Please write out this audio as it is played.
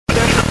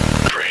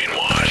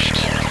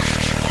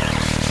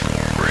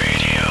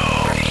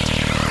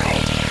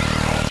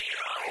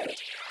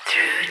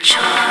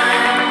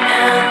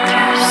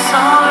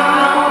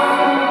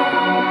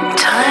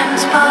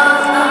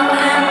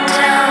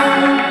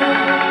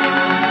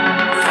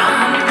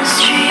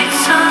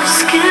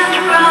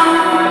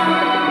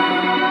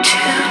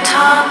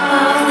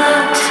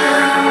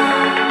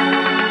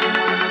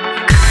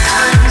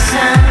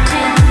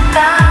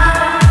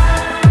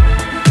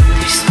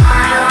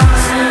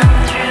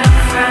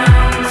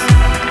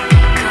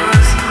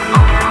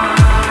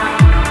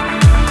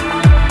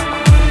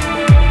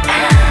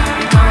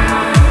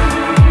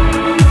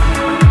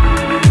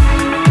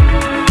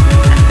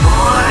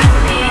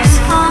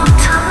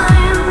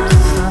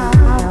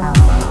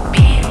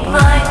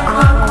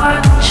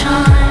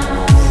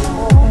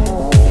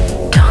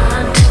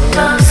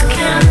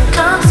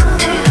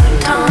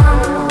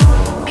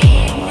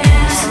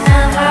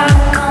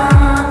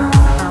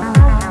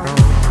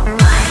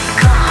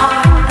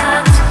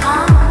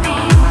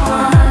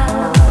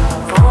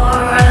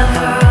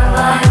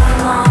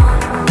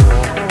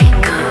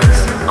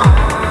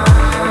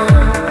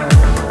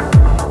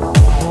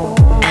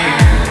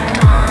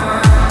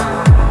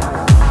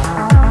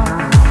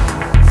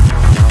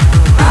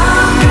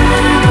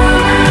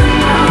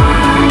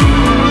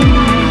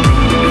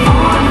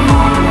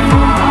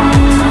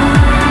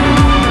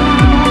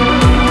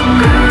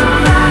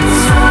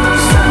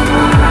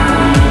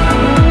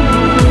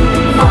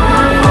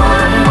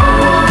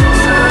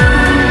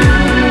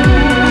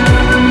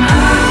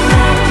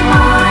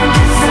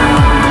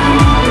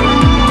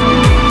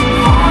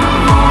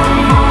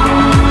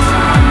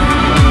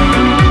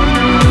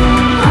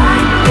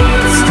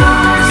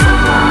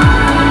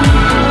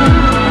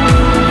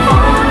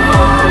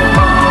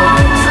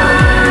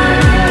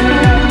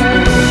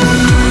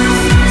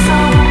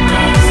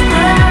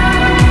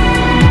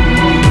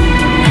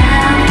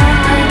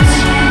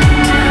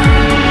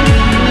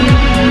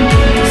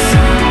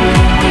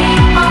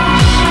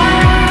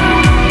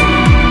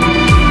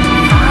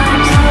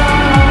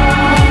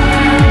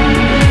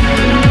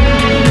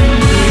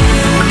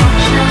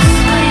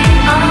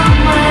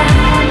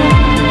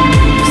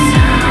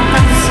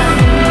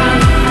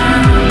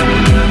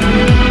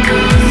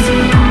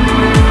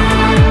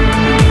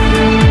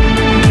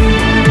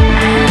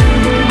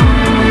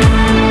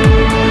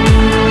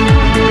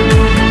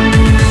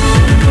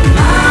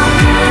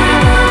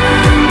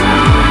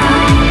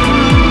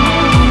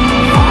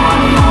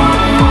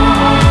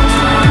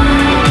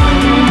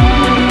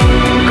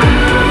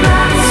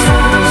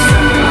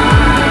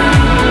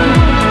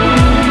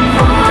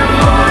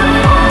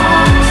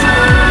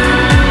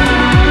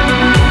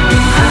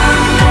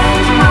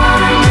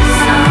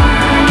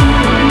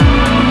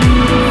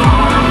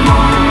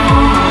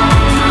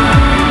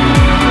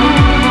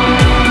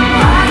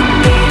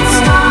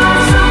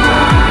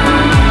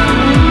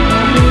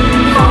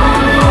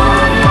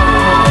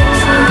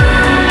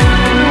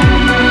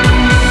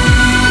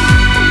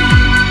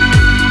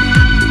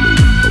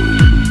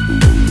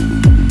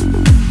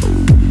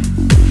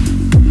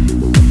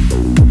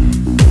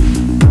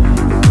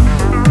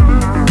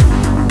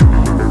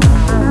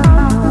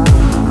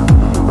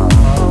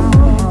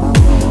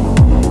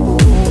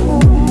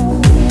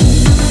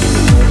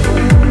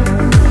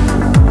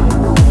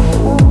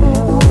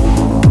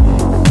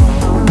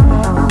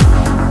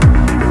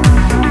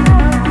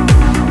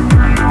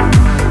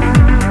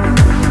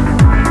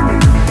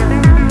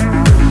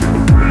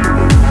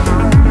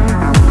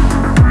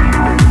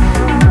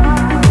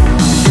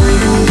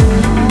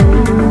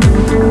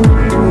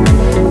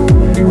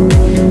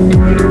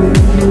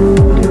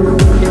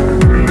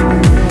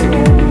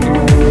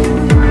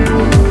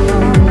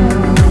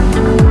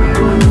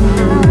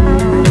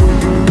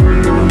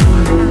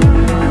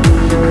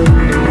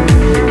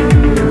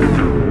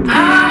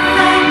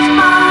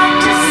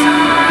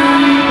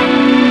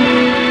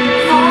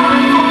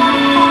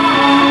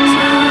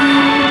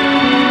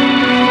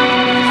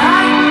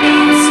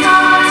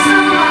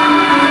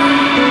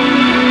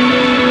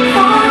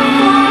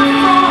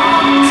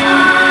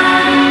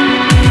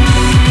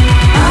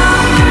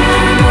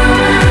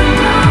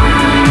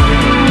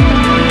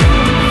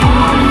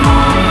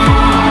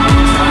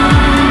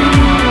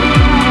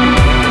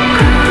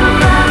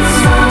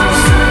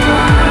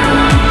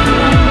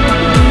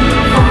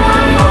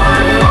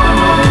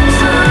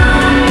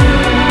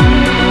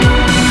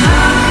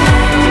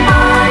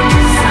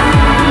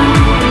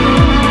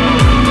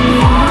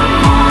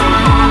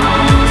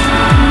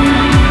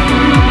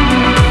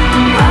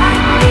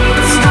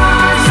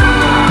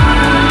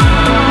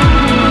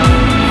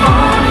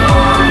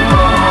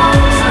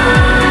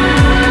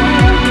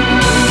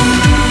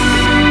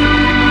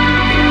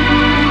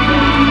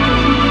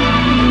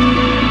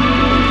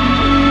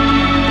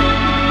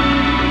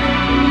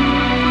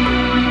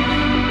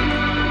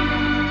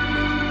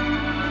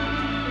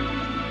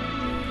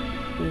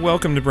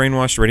Welcome to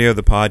Brainwashed Radio,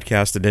 the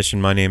podcast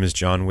edition. My name is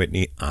John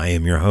Whitney. I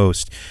am your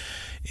host.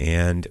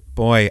 And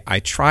boy, I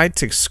tried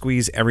to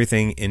squeeze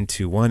everything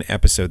into one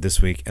episode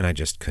this week, and I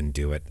just couldn't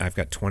do it. I've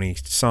got 20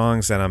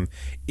 songs that I'm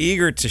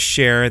eager to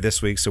share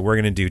this week, so we're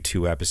going to do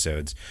 2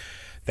 episodes.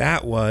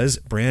 That was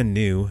brand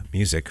new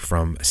music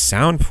from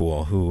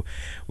Soundpool, who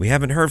we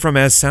haven't heard from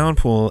as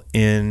Soundpool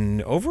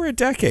in over a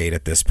decade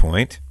at this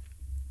point.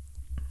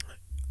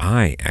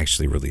 I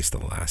actually released the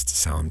last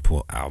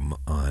Soundpool album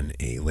on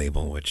a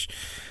label, which,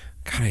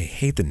 God, I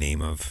hate the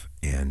name of,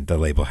 and the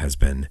label has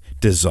been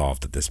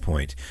dissolved at this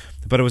point.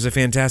 But it was a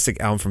fantastic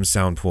album from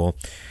Soundpool.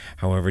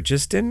 However, it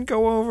just didn't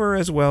go over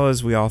as well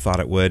as we all thought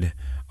it would.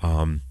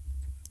 The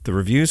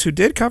reviews who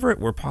did cover it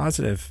were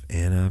positive,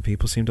 and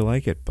people seemed to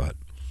like it, but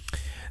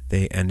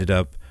they ended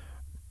up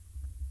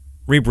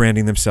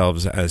rebranding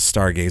themselves as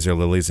Stargazer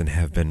Lilies and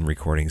have been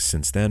recording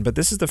since then. But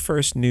this is the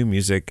first new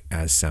music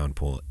as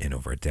Soundpool in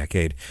over a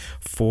decade.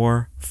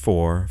 4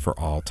 for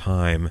all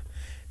time.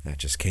 That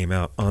just came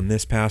out on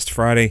this past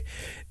Friday.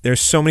 There's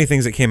so many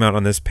things that came out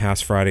on this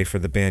past Friday for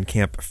the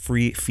Bandcamp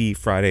Free Fee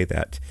Friday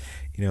that,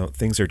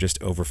 things are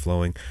just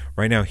overflowing.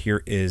 Right now,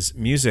 here is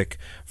music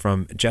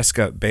from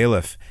Jessica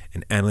Bailiff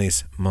and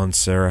Annalise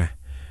Monsera,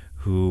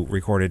 who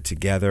recorded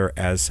together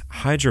as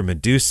Hydra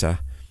Medusa.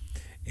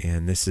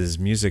 And this is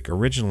music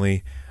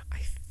originally,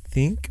 I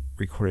think,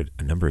 recorded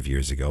a number of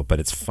years ago, but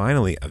it's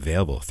finally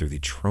available through the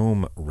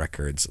Trome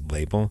Records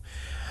label.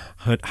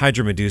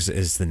 Hydra Medusa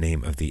is the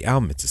name of the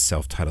album. It's a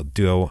self-titled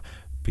duo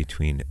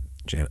between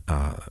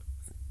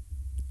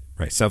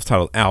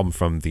self-titled album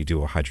from the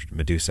duo Hydra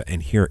Medusa,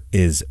 and here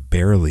is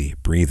Barely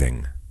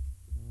Breathing.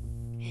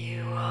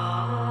 You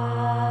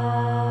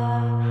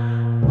are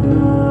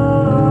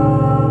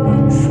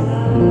moving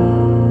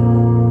slow,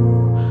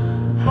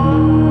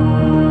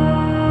 hiding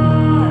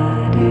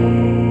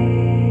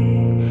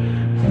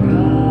from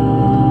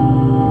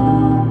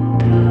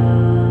time.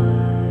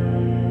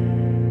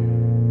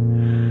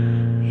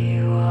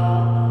 You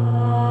are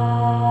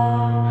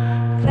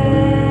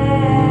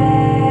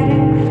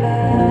fading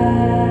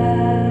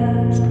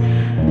fast,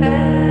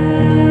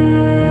 barely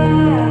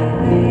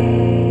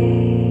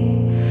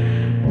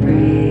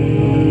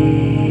breathing.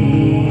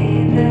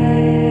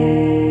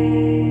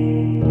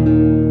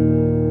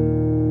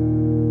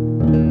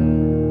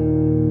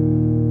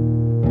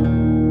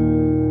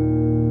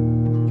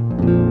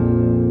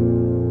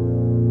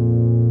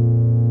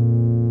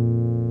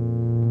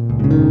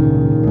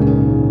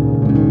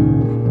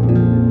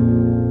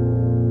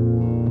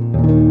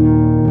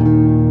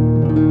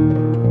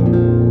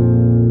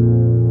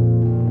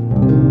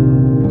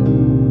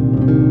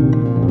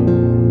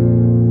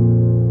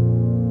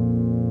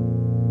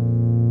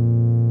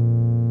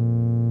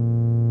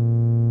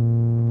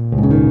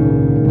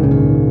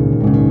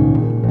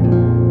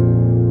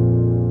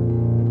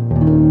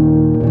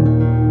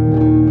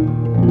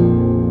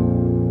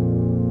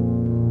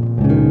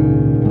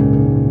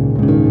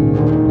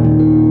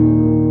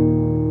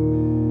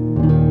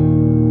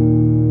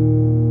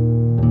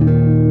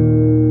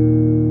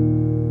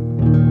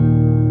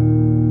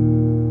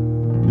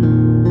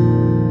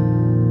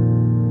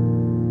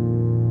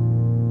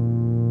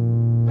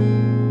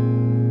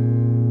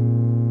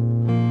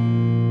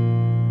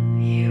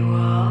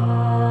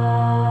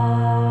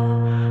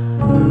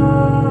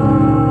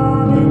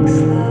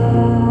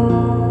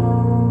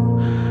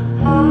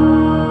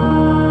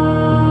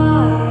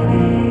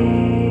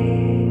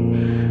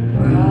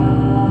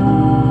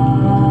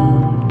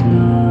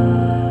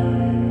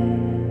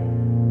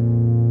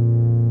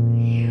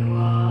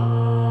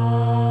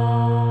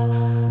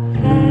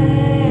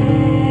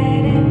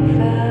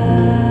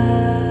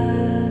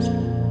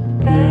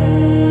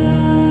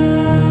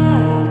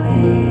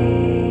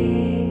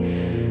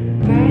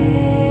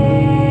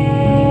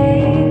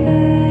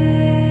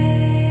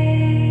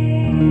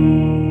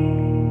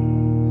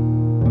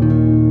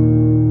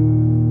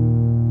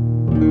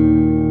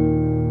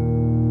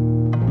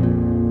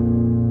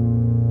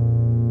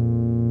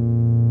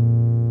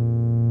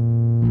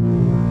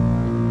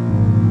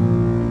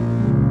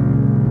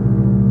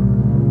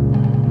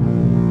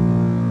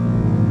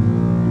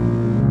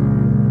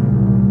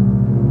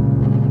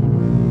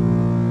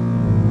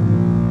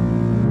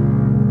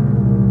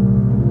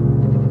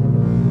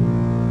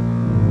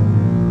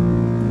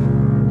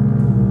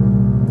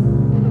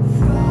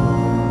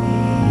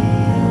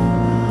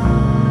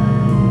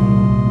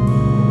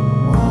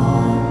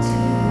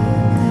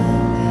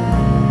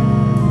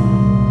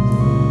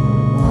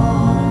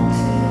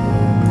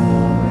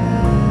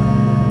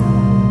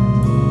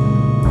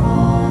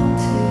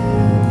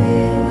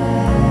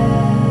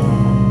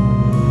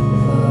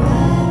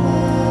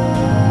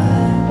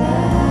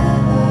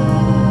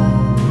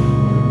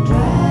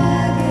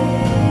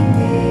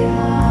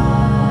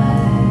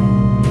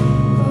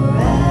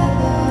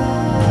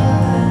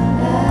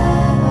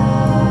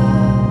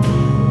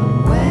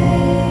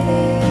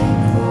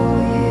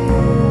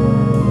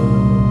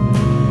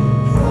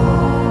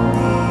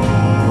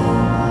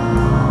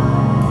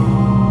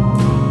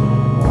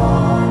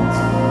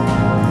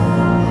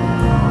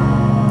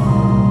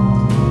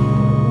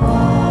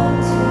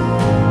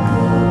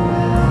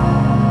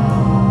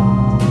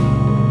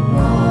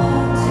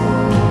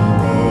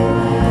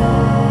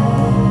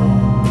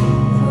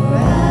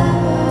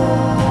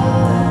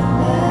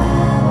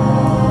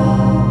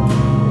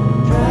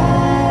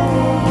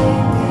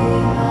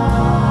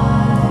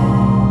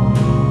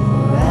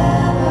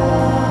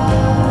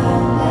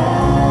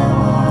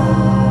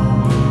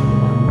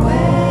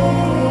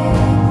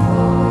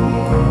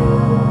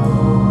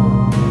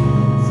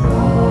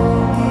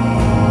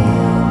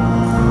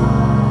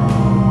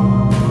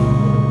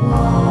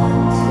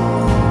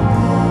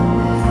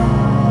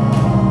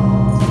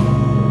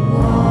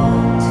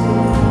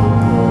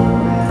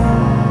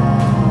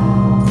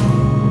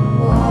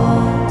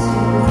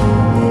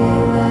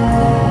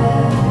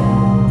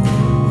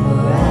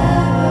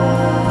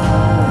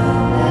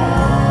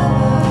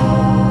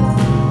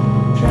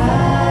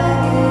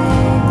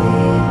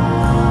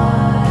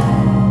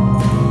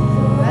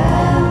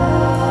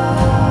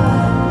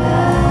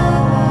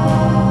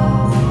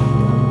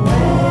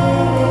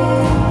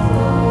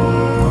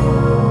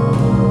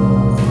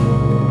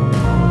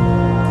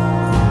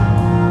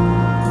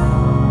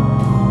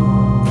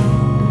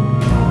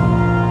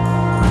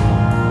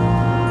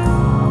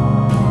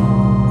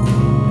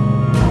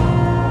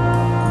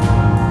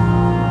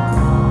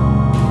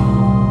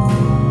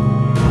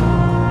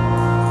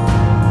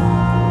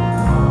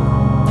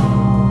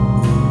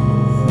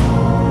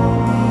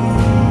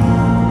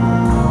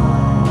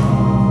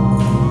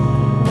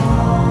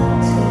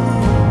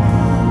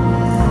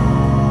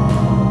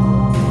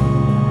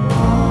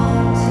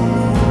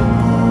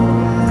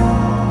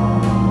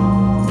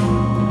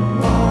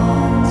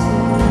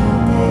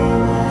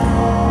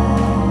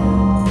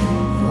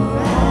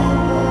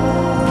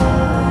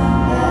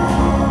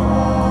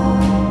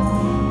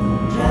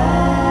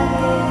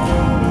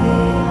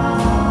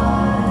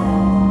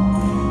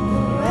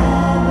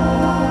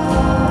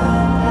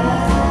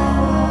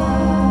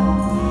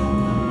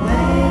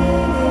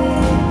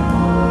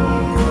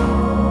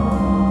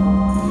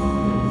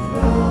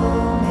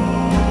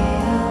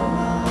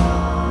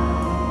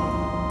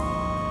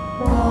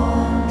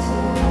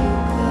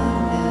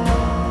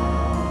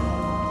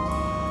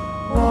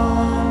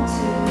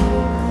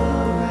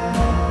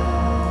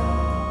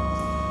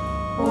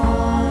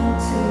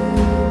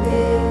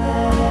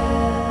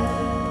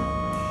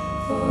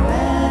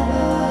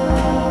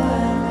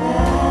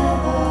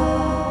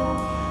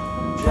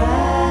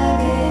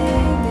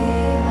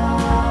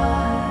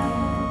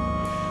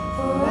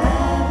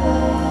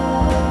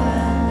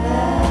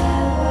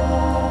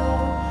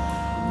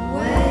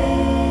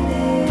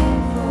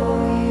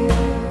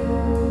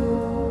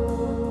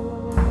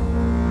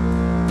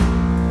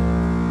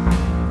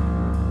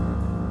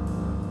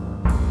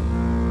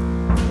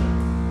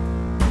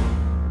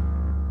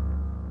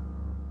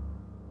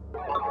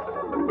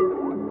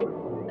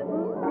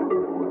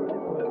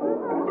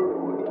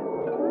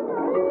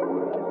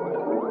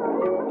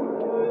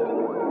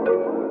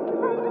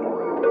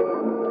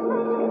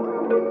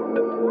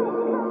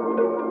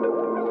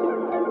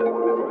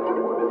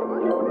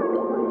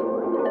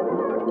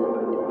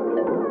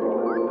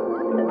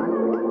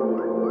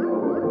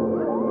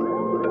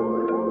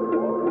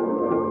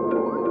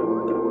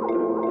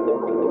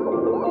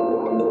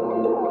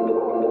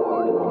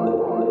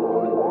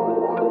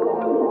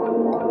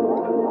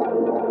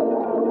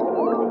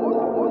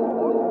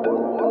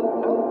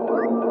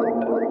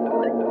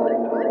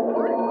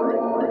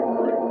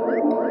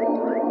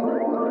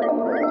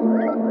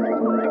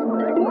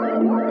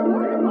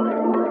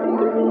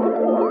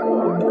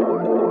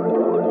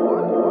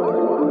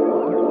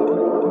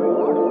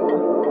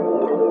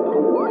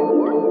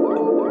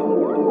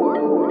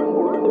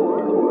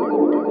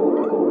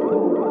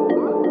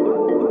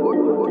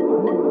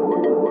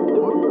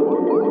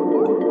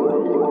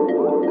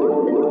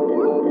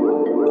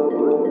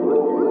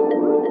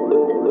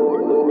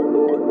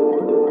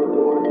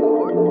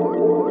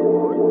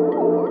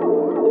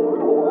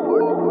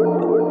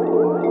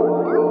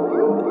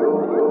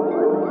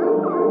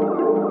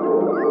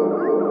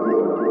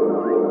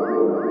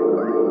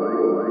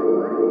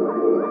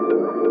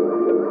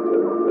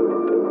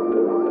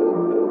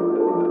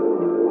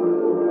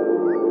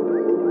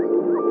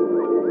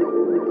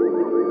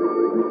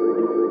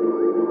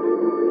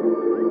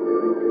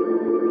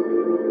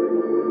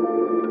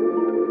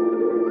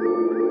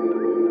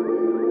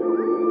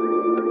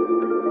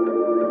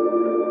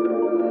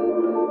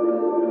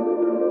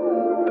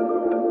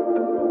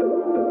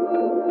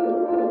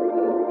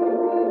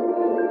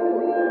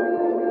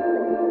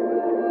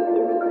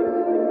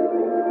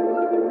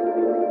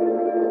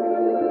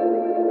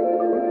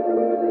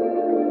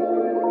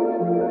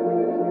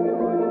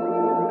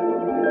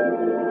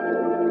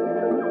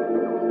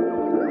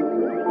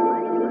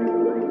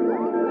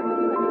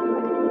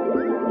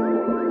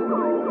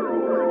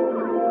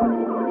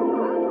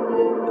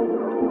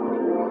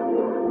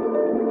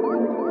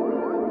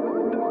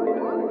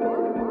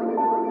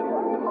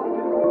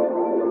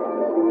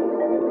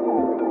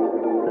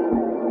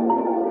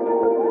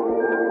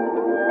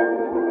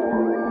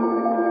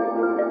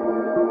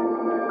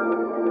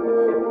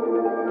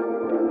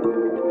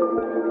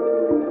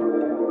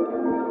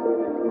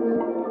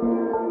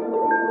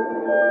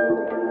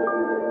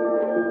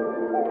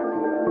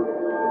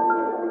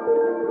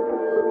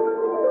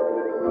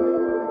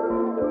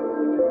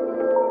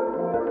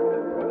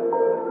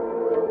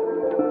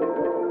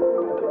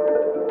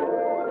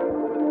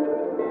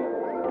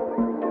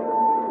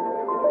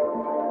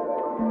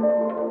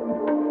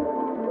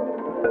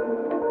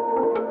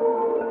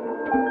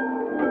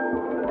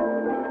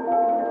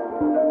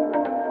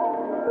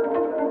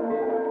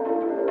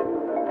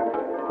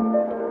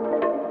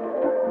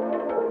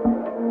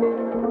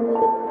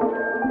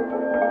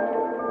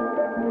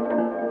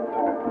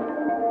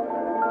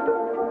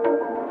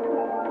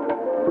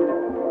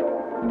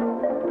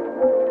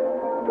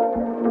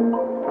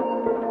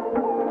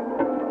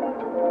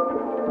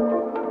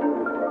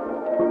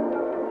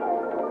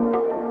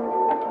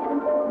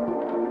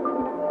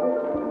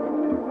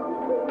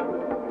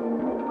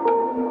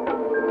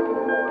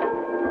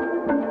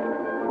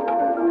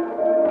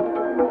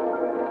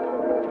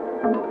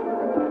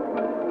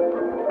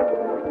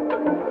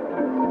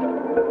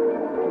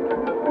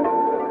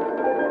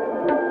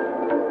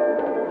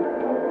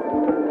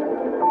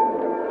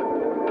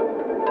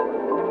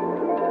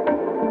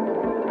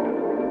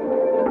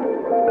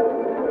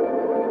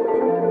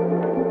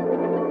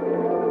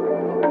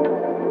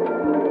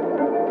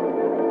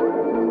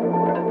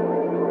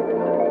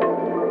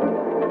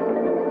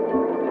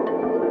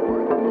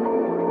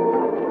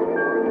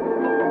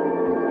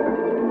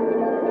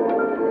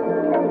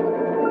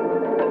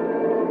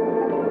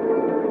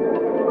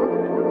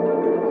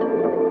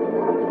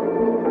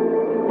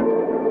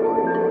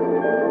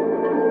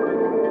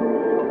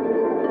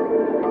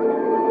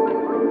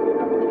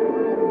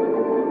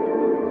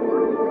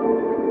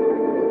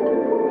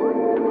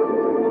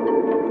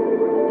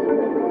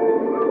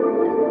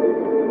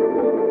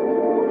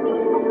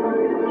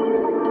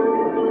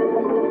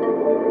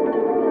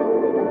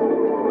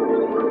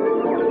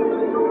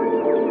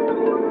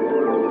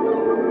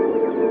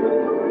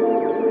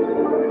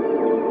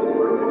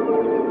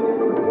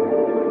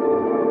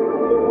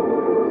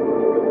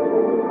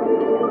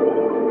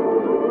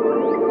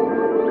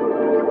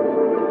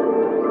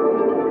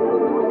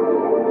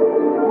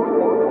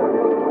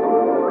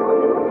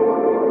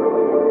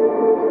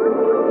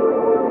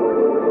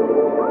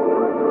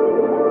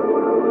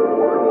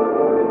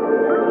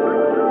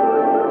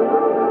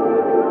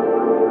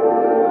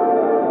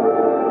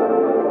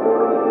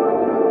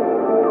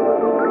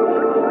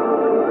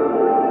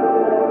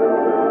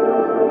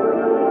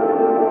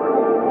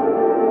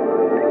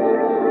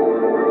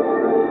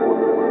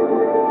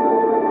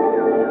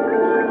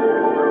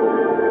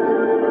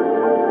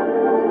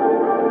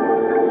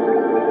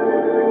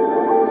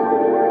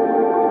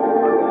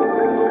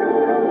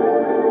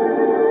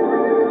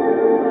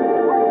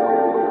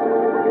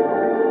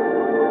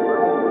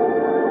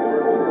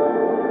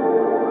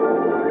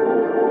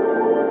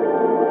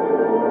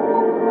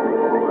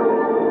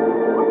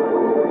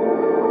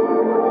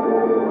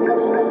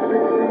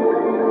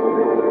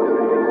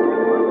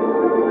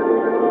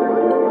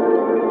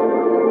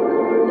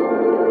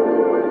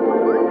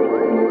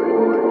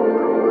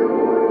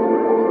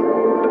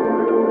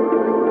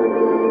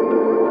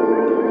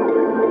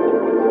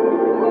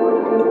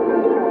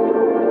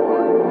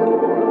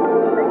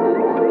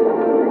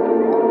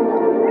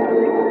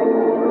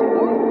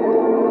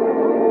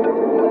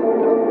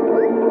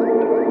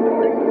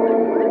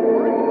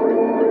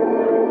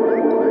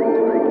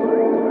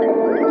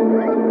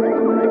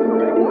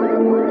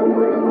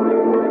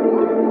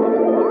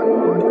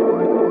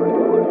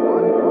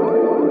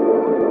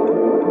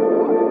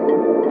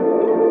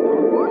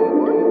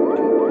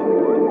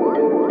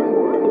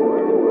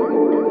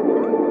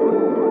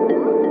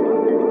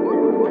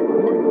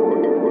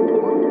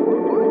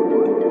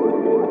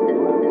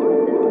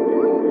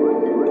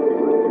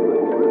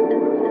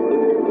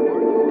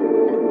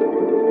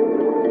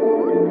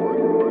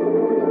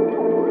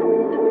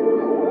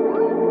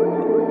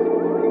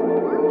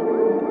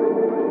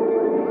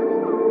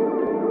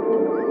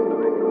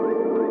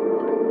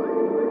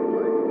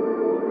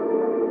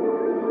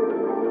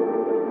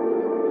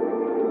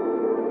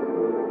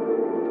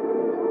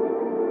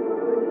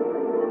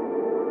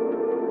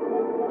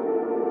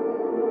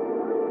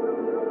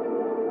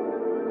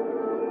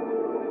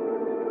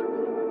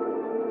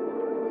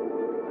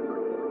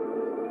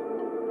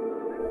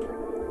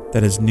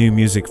 That is new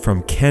music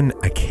from Ken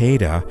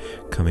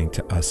Akeda, coming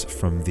to us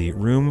from the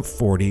Room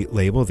 40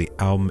 label. The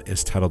album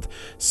is titled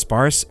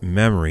Sparse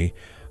Memory,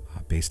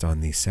 based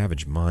on the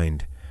Savage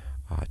Mind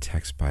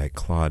text by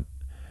Claude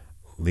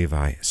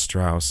Levi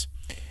Strauss.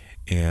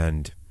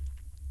 And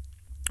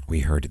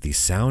we heard The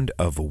Sound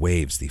of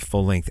Waves. The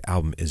full-length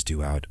album is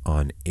due out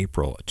on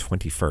April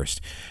 21st.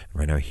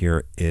 Right now,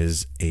 here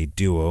is a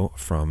duo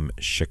from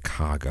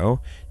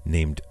Chicago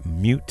named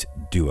Mute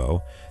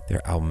Duo.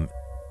 Their album,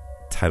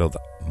 titled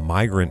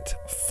Migrant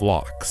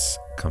Flocks,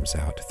 comes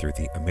out through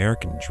the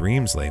American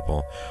Dreams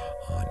label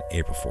on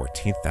April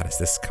 14th. That is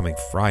this coming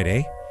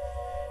Friday.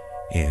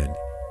 And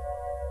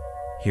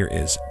here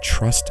is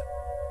Trust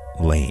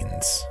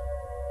Lanes.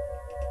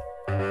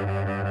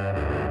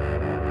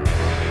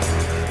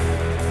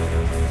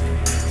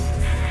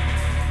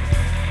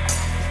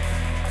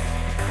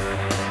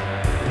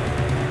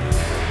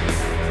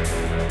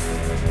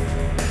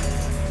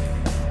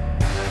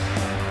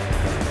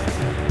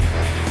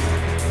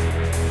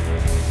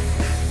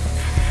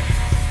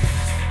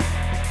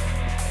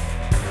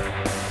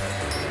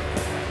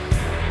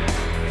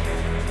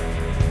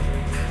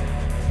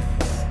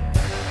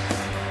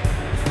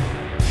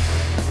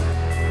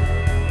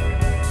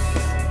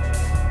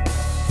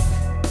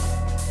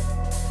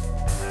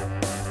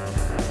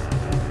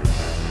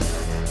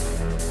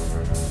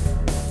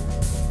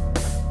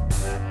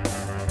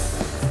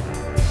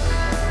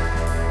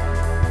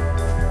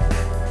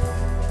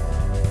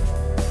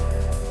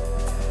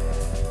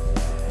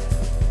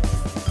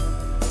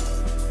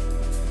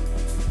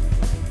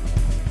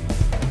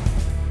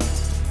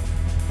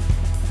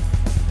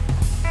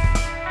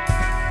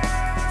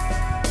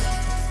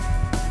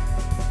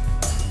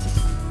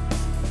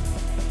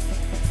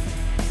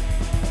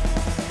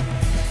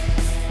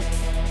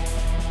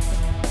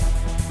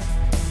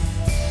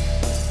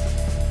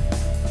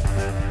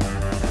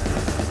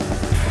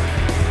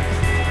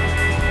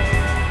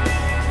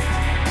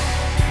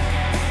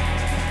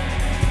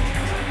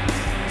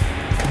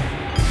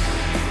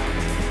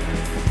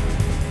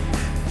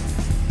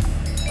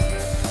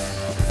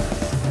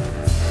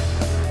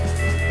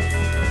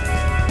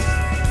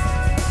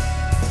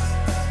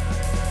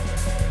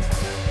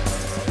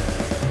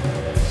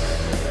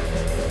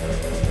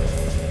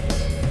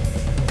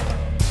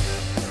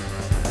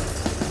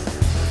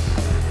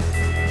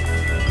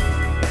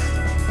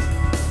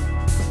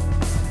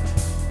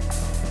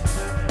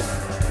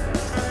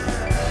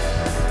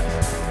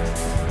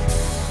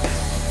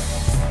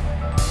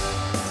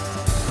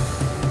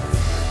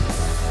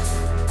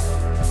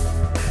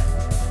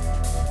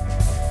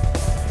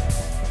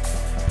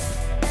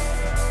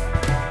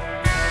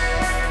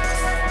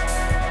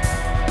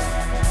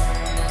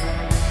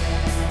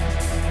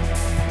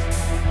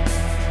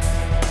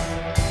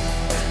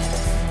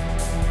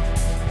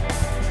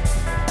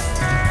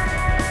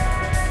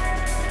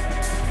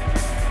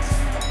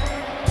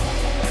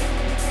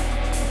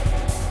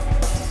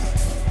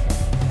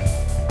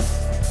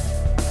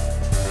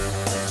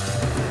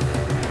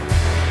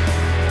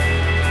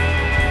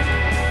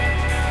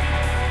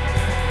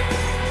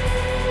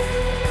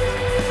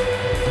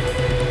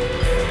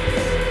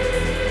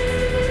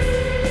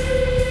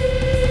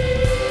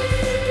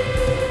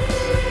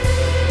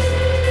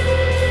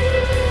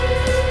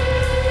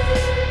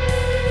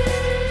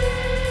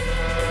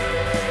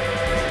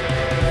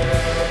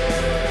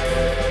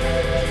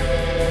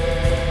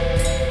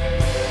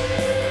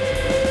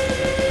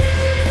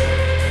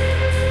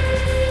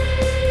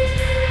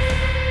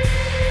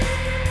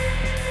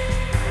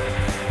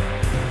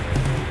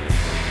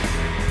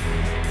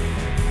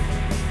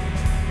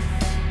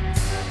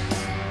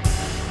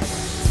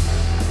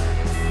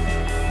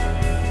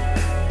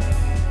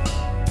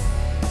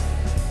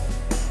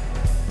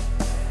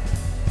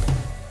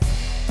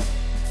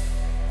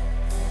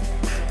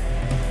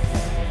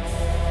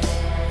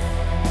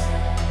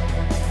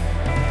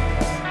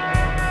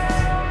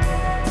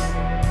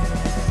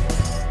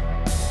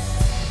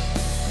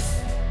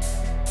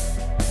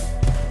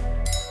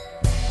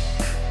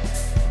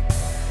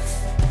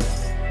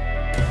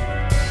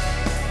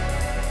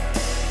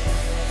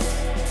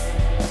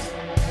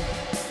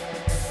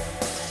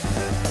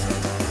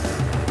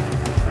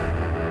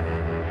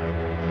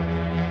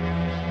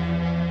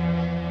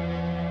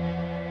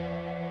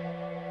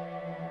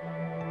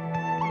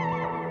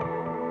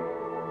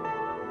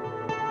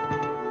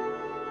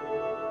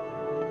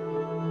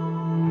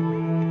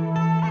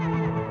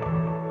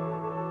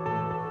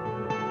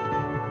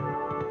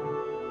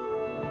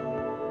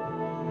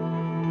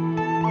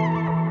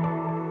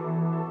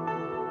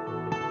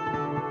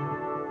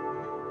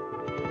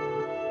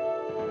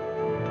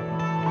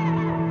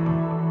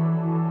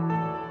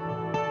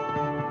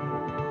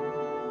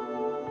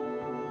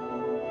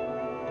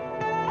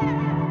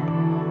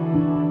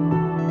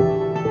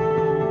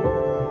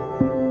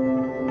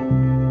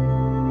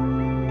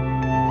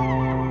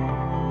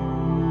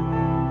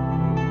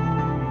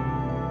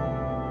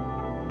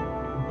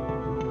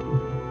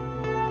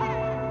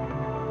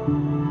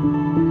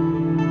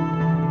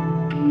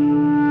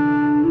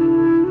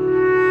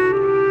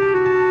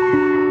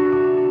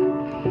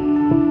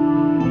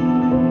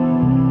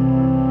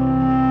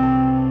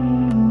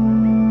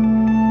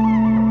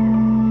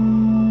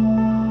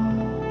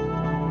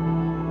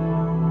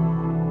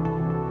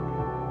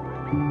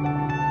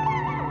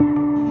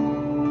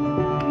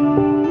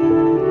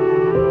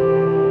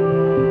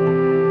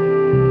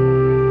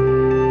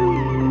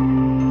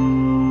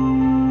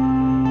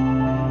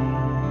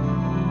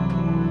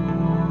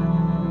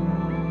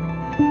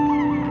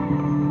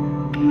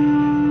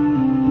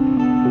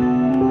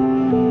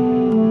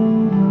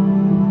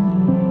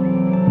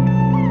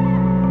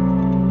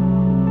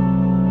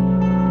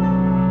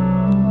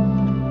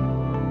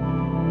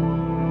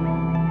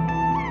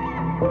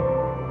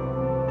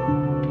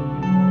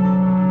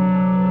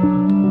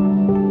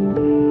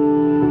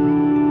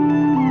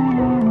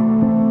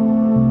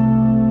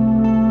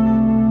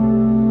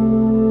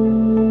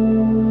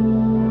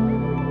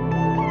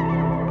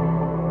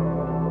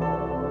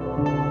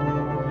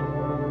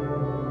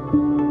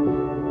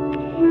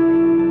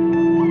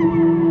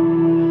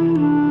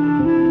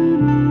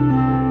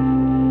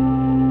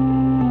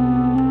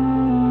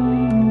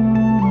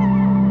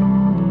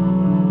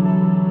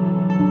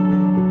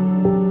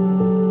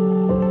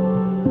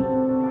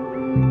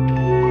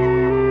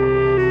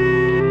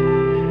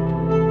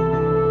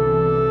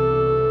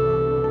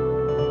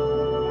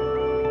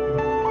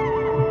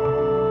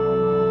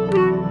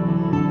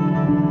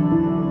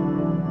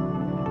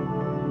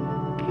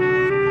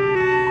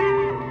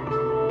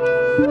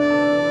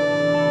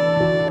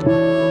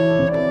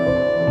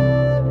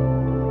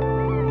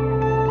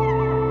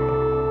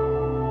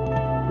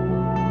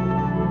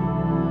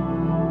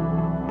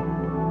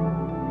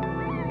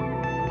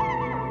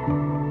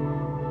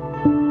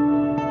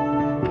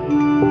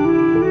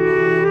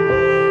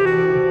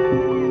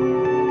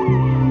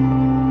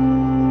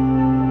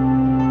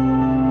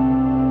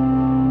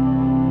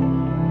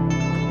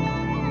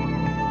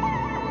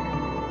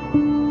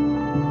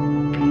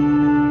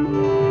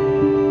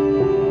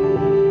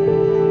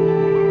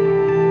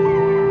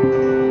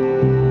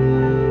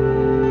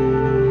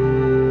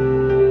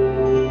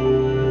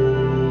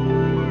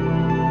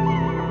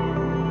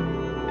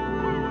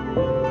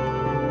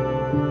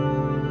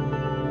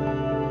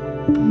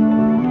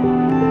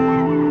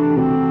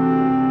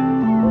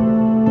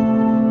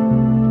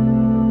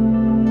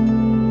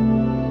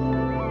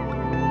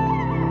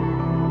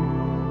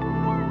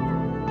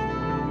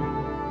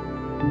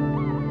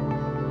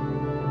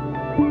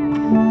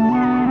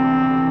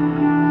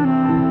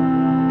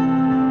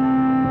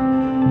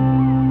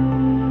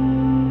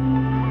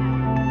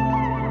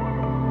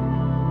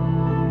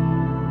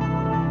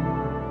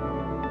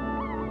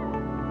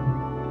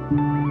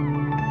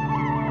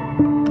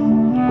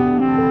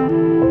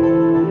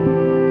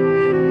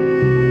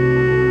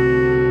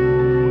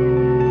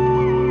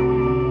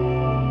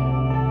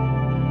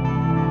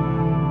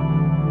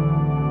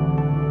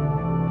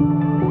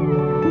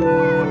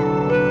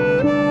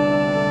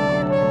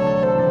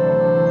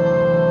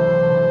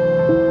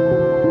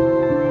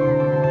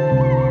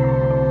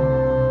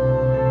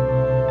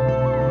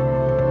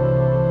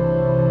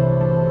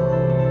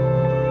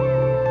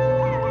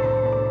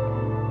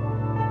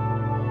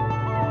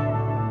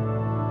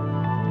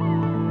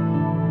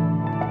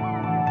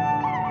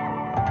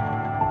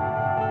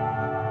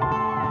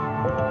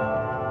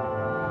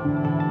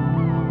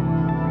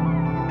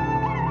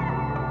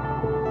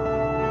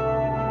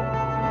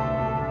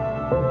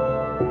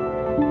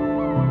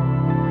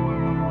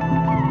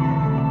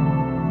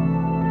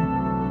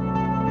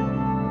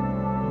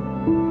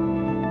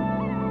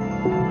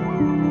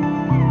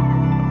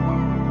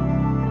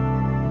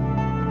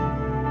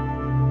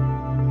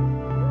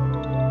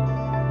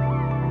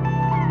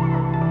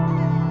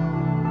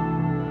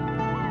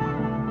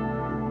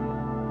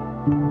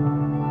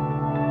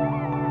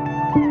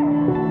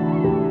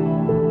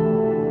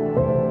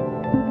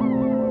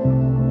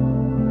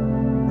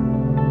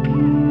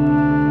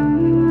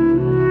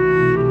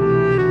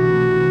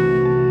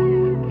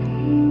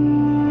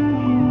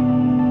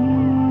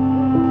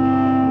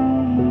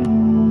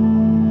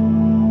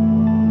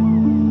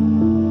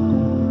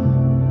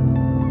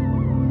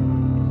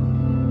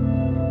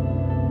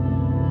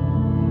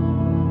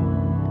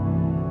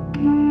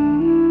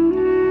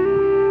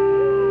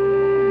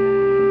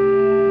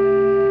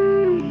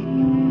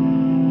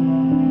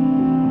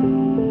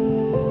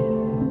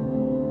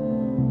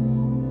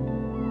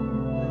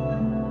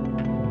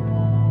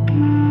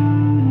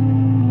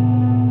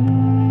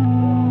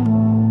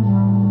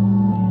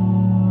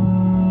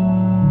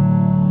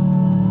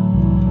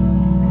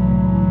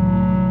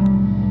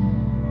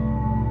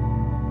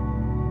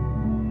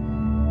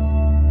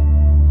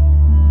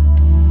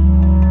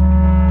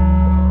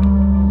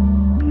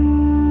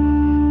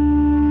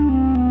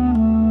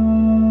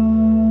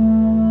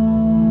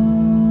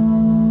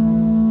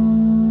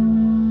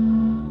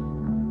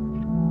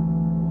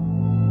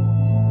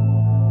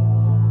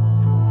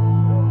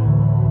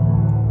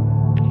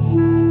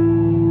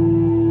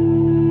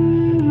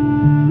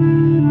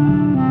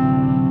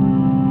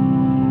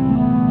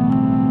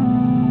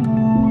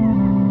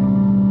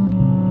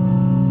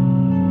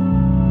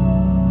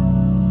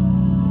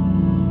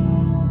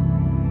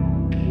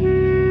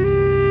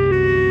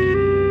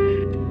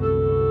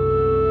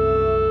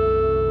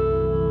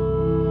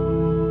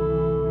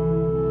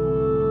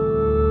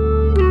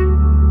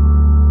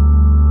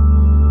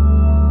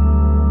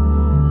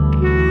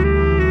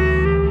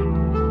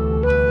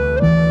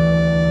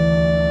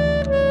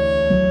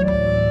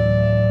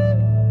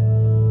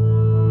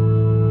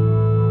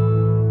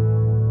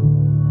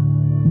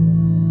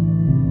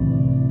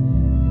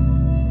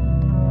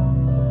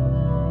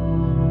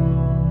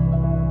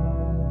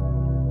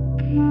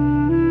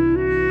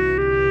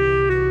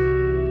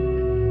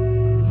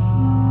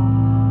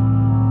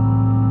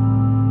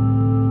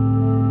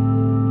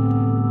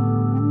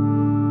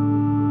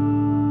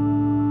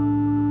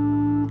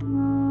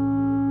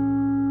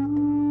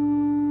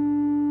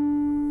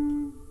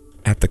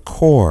 at the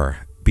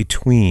core,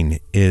 Between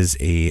is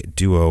a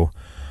duo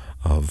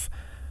of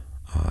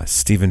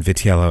Stephen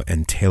Vitiello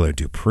and Taylor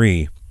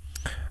Dupree.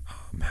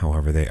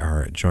 However, they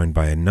are joined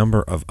by a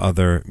number of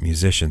other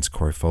musicians: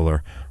 Corey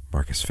Fuller,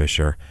 Marcus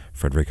Fisher,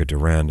 Federico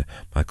Duran,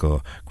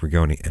 Michael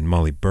Grigoni, and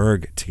Molly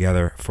Berg,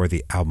 together for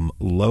the album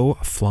Low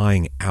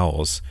Flying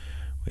Owls,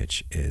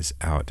 which is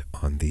out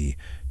on the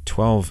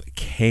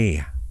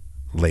 12K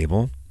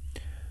label.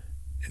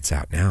 It's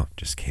out now,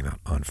 just came out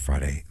on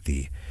Friday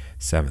the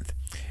 7th.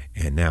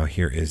 And now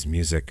here is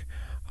music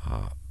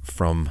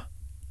from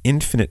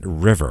Infinite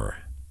River.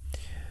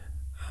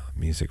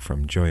 Music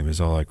from Joey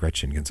Mazzola,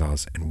 Gretchen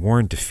Gonzalez, and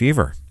Warren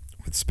DeFever,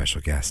 with special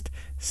guest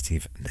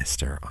Steve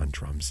Nister on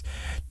drums.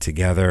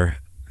 Together,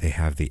 they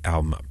have the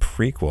album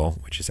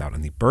Prequel, which is out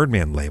on the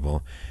Birdman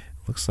label.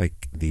 Looks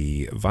like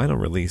the vinyl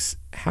release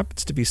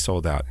happens to be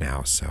sold out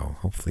now, so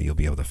hopefully you'll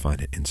be able to find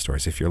it in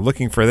stores if you're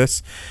looking for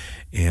this.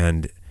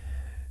 And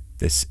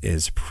this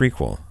is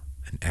Prequel,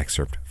 an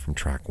excerpt from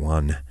track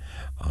 1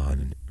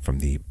 from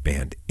the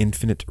band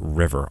Infinite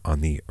River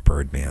on the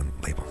Birdman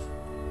label.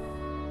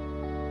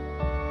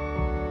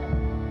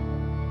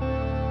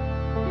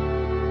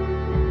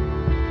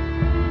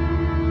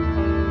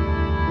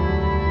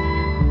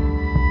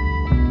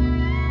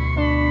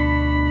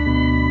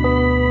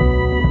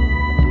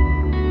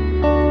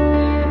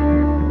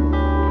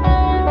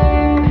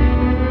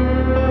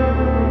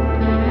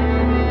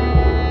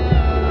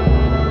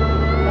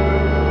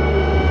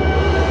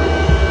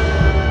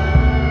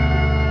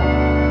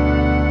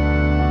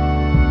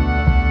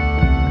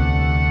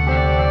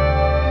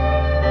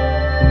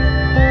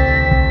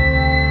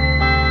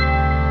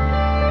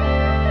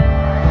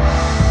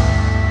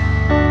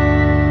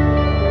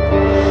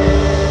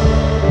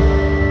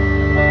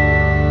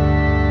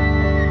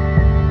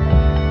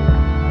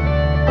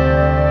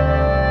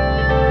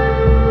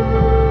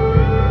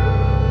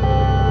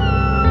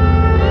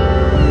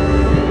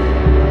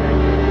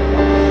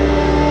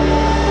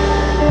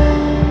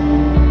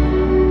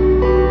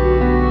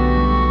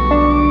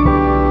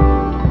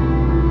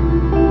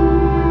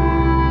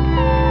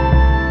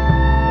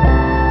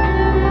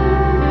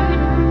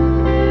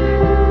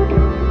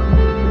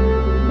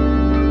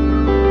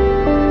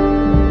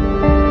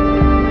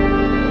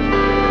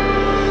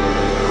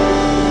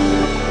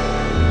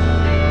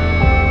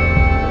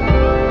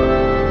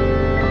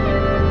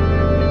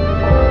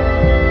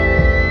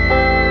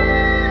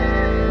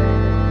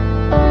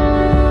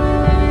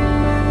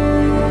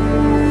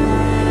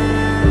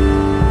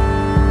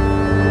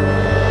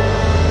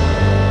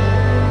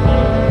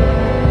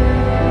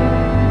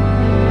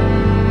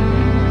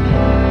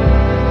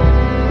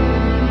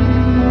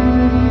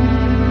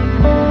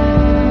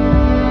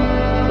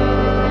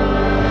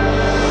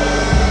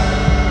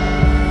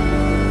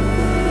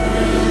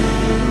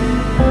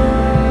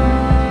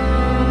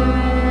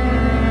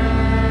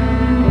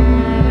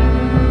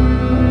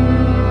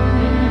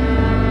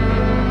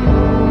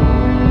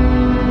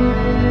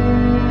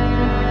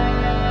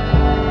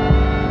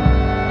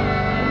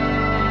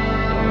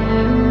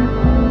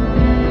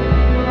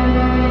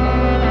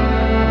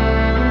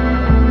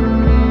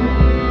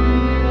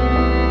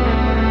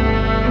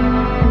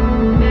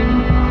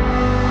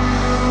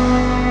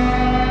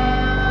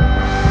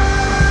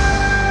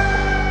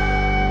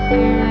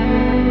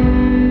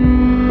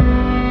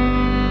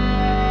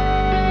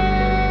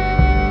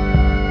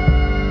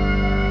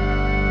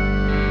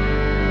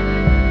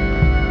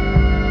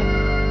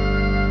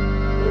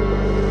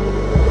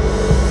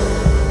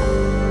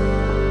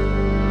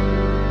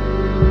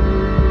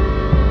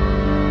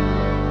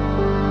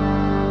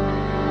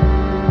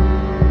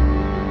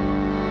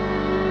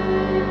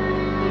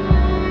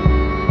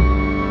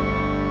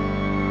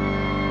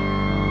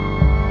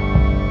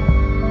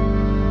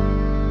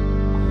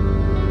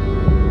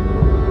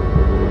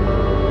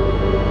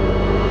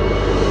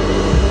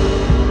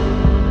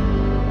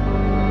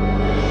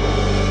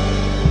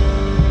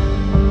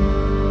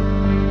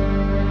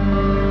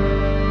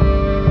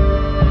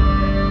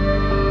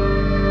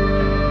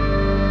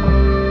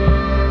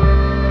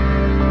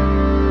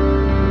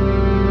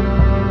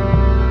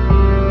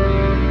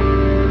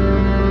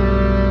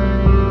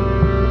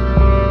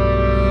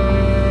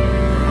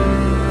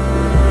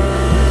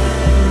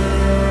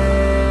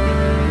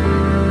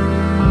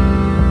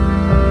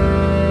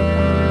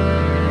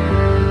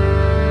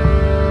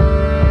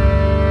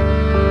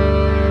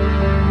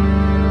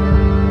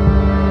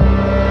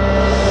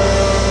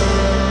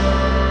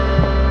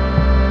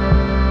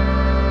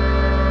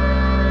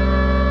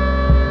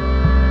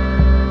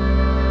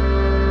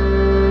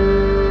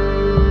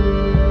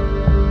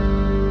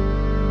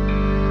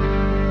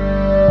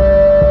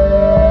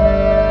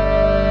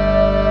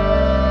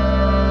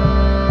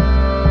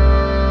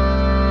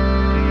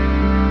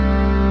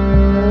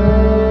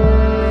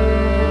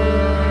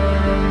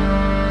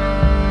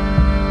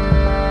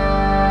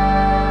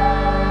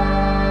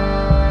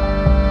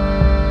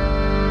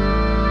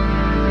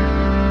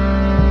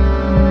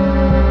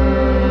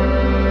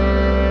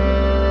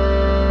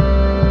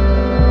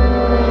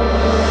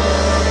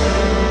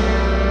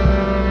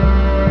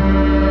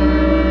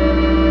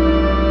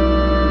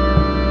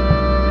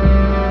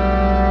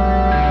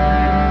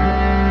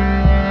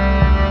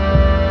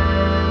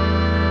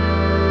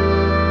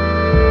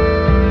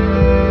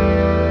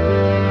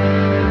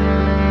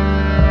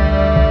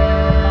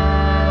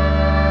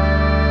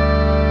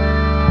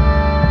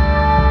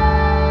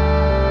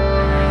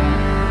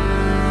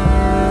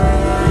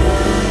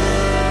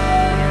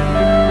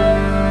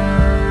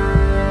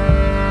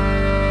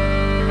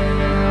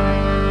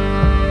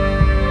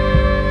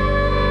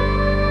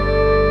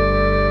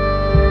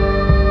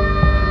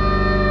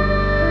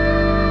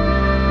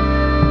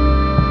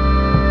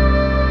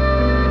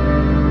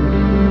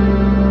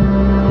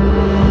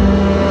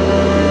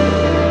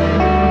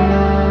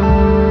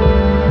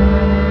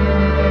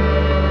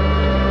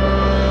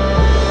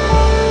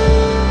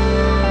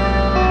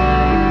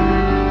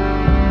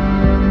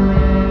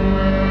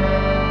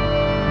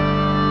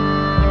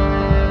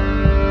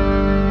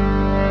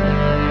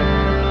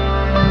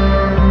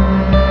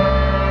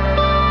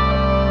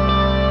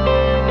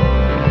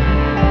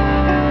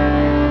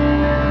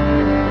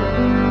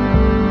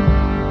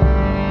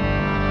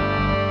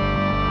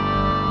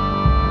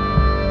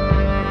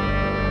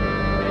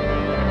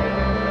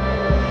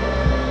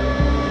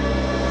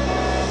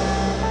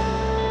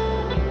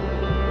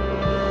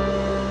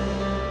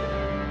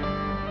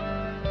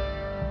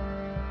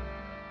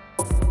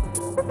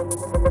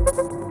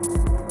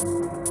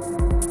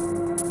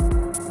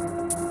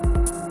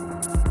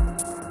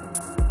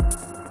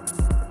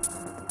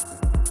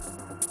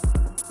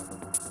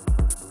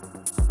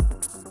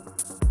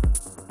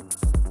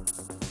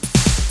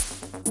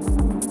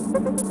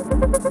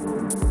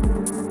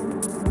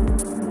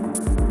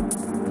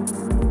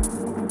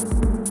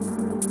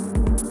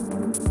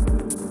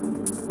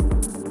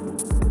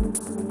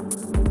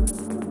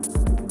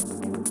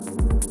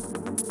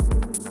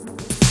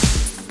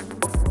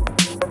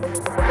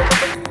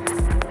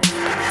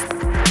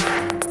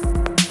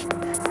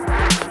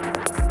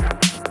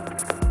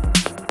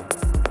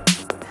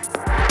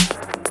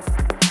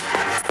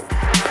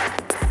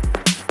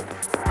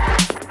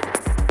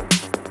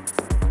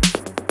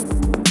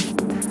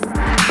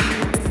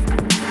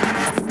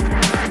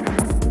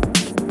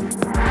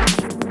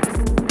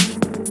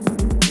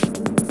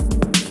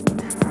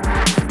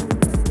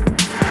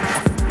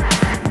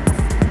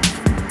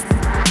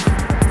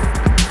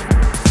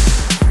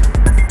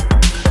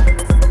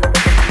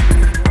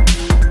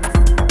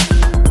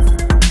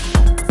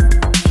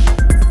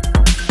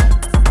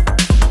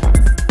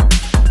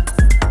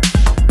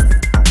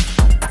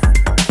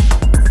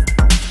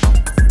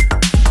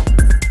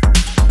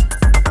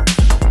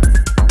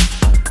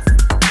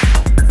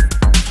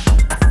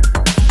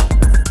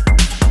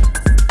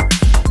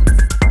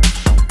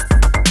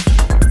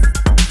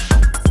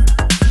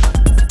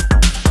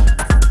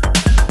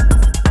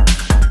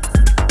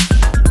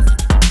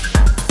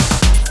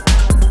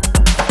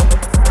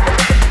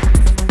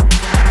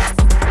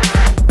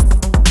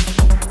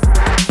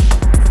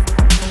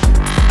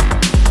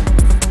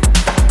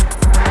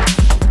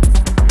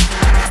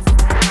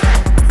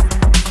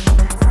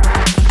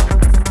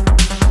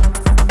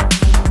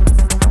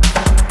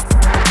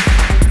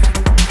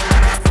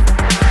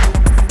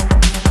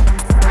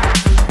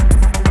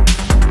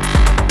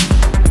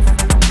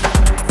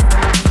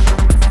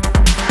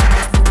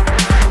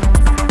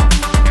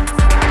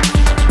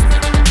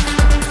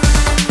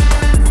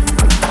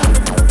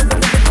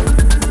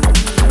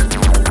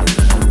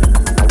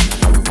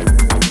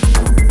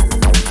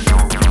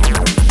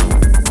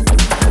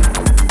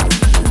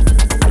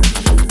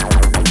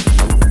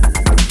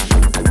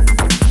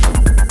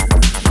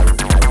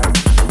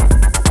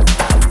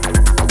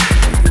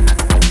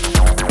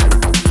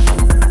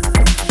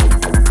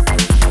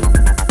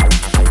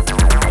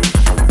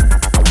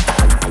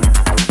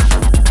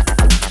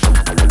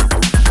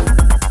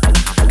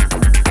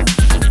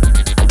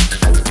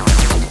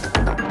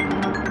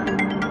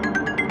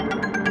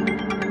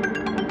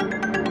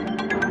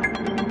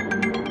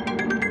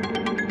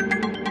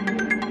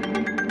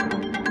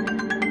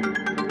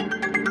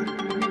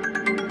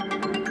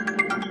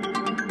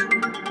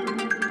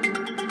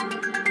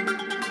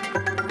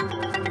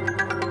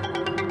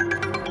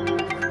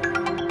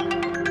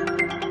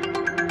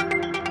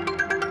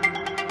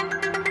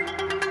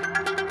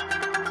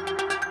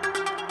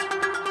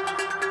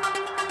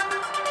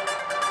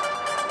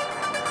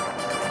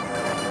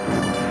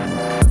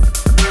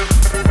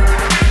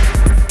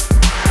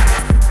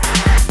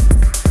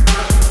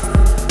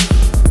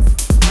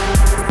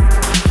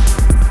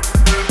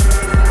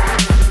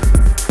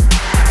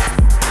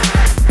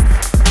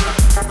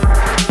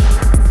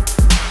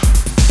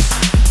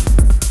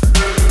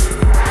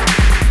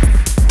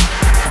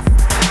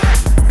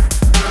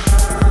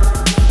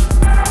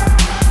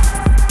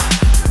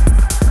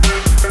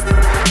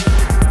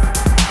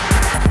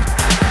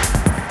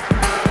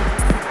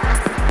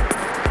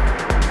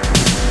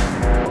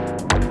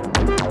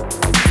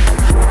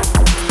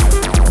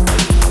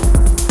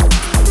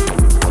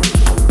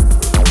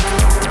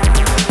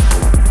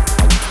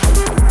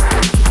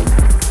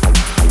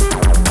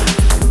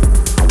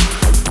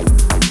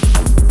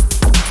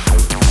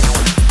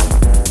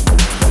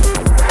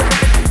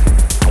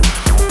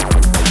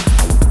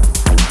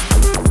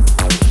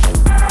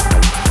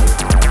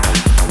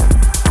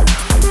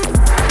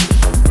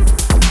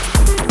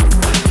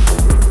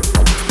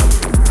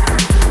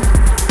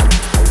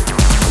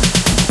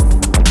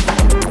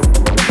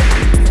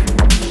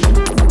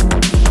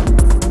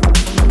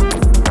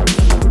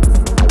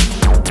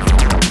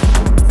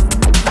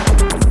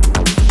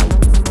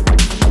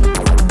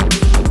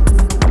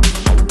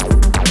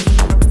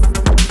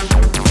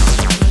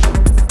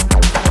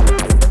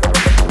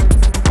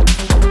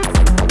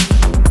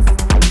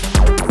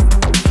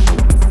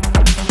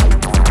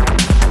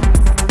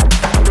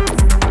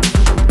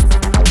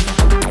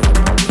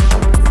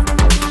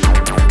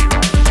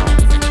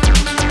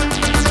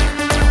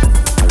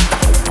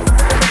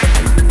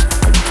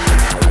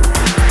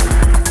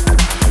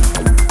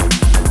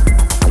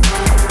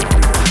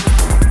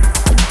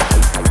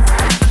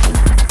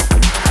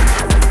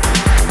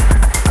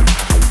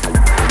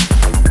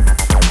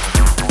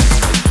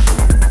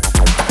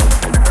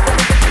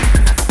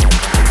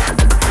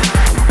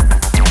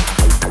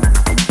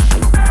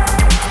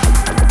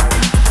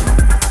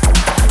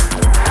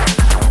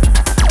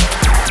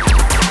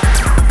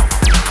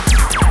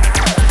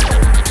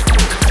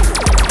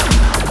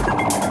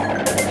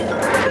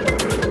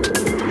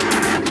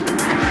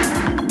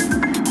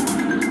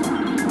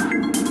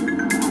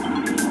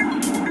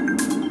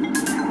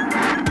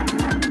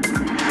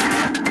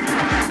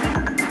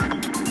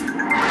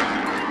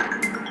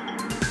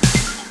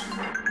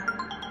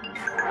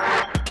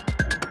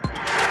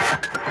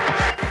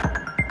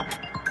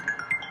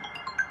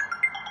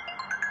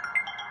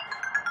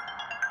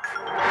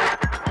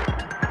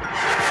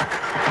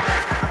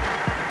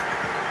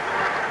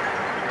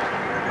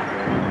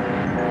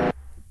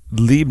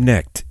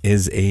 Liebknecht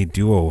is a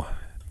duo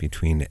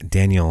between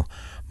Daniel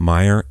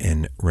Meyer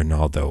and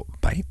Ronaldo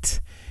Bite.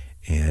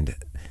 And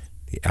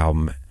the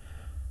album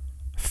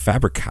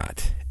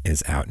Fabrikat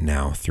is out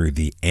now through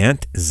the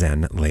Ant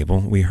Zen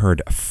label. We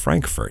heard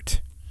Frankfurt.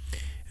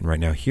 And right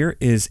now here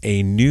is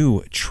a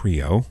new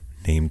trio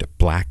named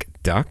Black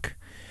Duck.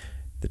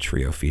 The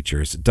trio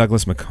features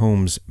Douglas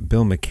McCombs,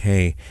 Bill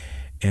McKay,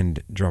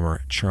 and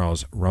drummer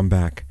Charles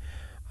Rumbach.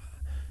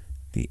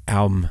 The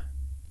album,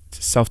 it's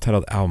a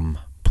self-titled album,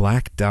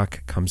 Black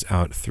Duck, comes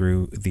out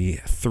through the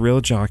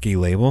Thrill Jockey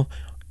label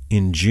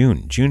in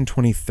June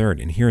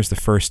 23rd. And here's the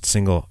first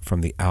single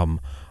from the album,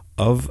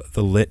 Of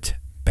the Lit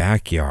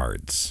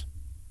Backyards.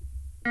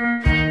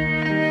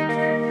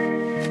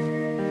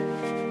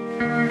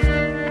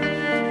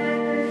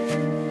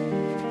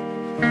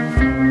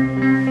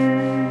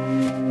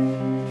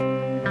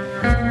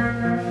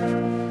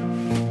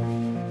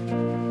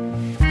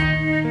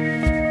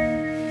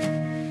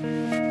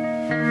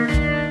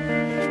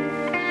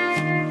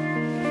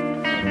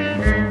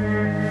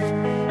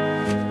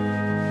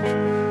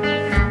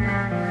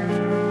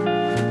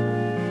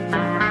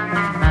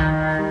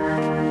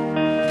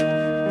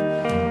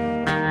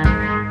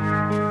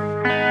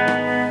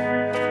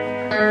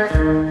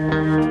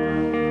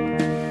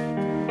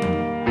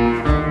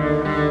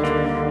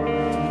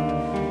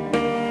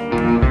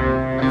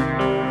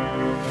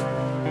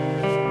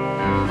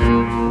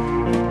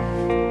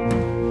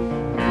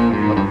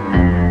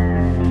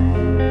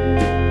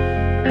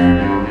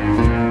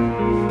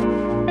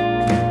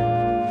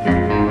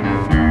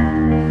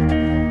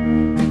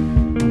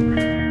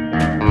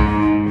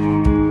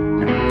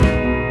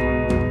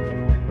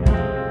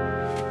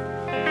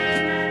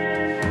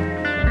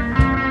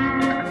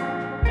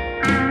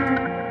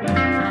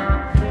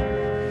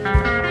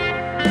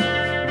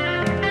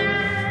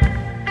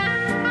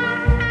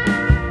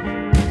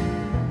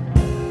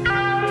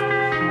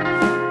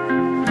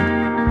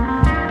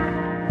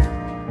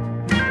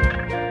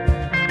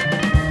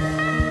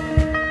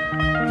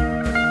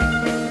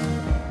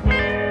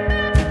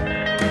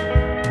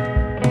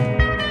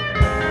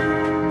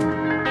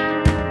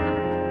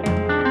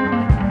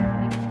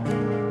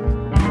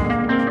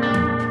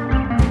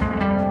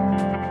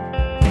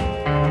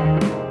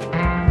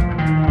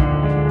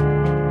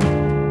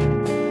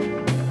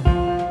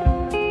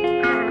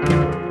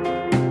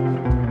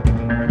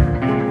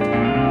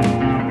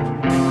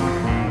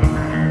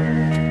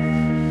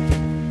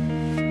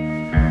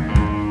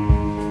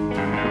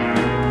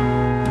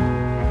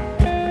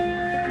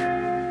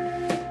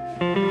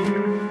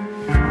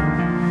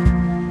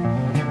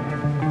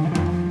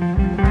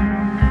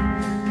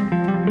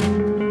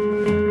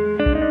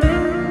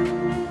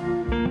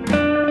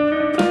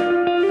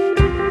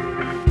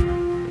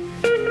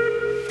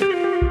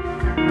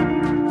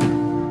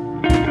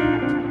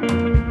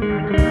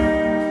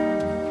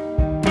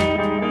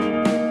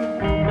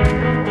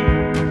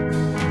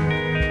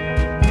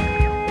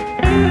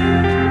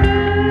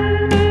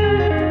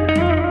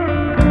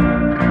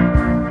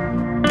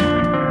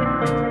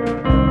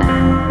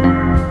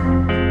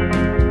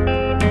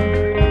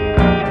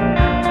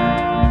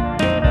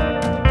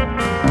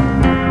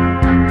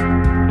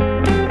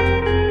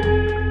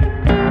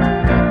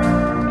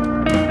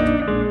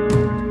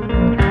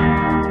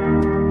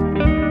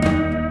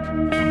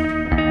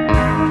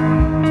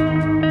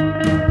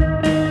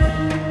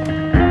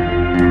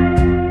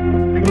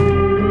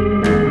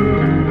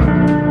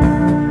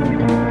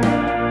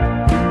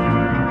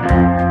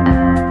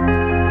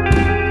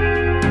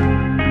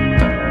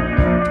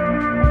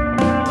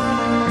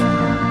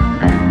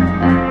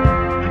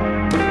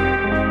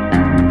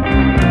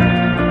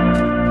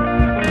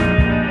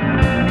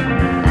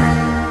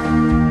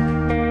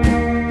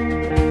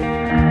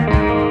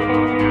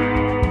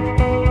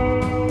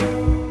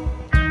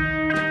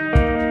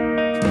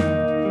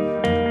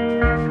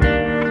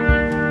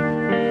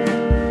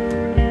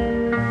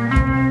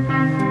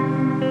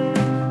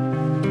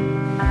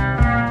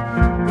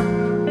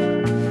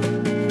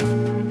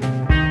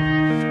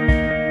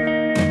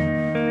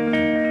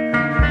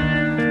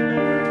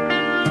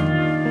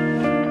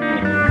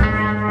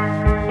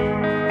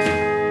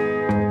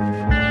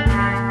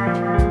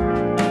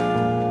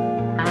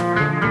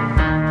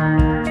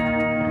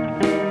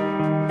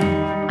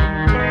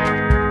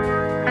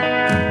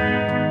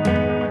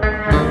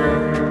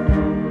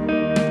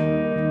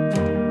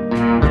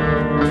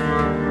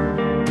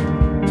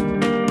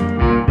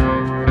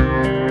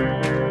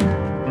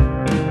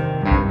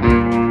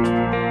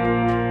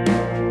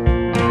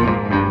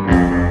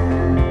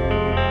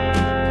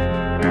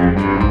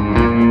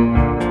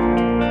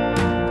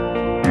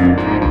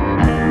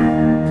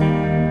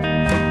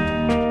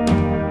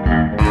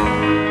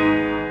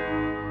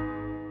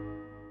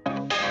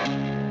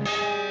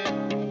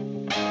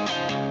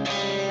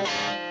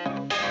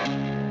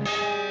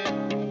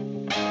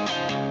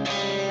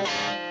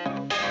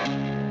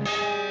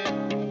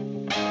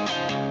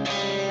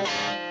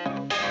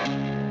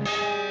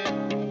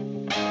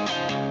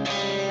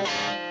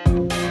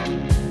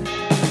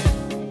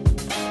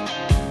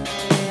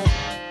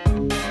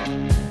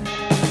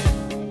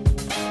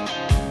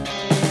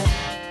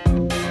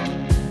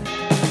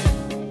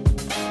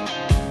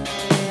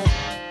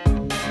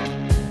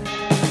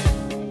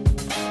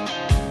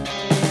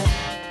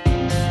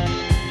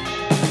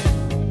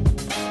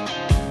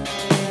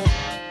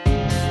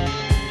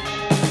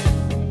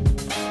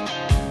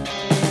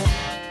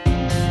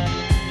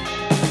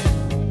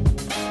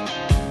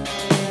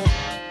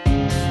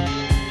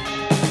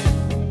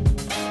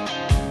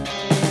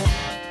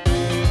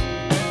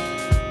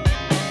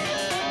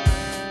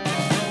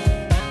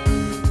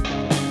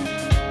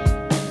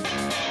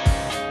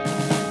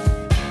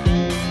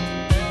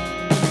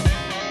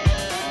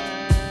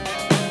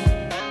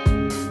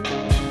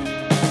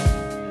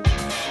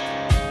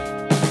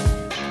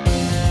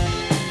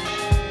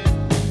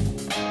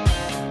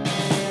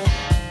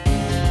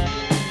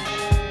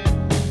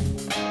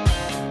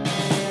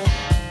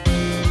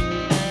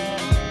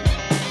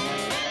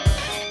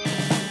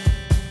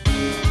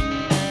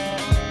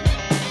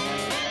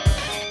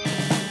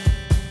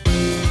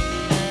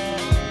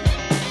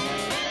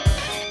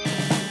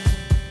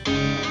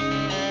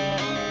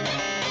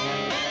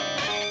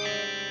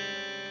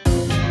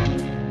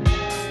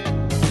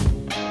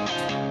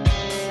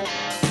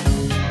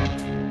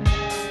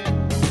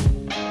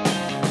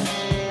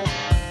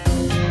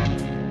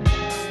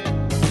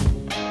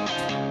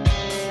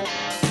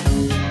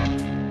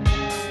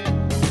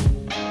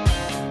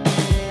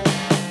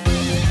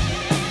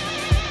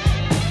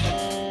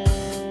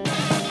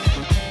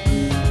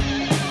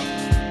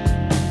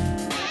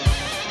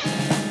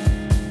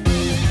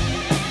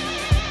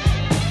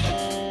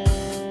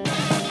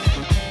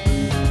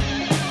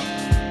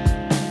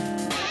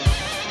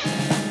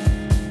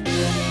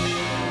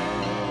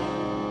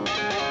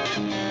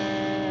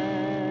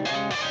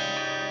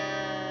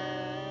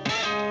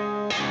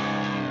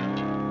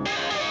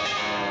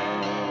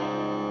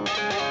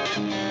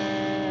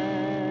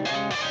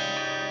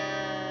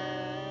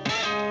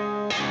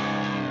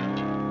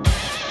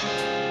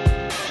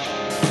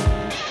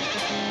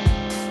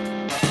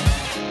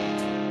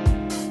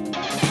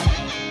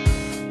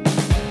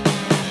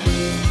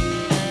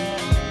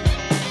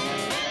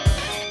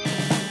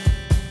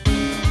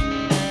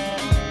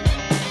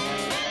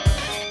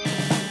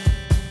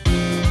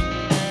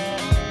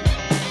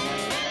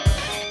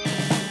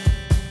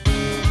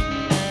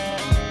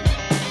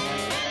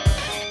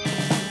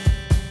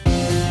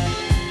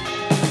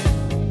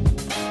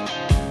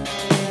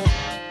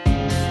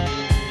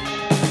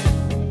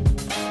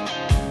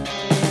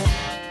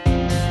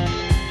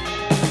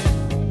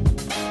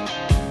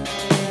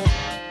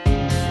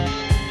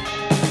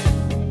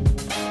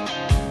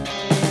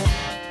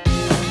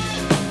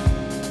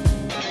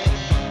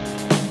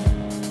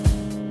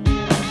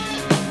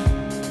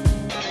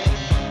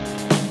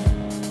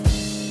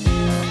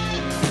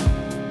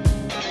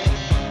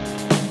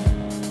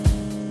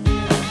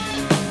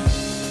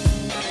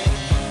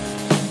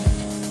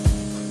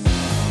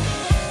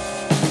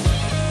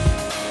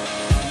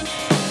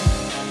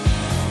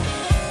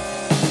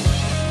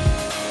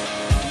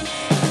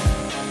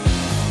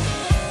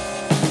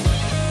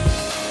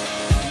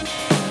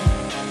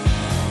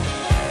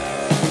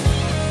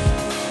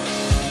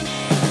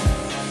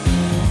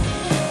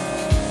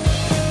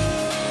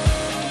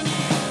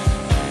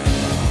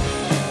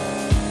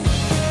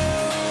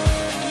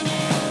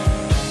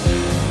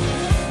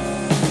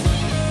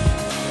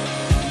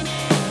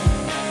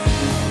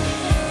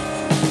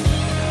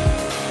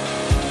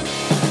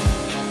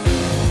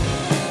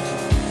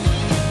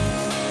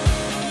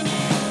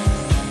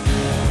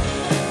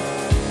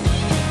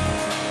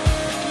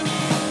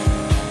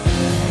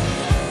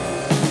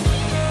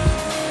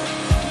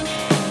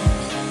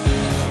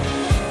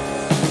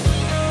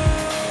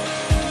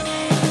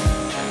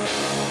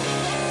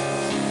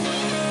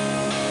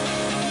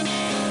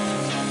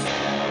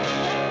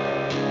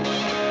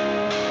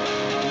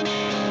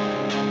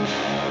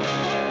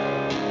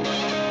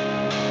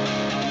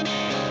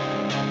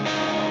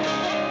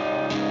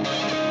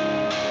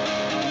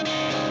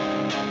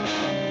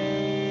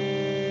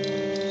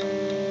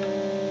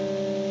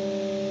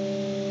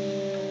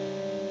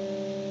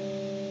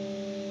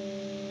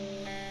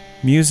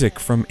 Music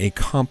from a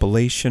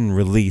compilation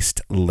released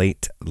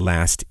late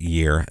last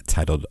year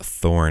titled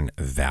Thorn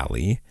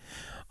Valley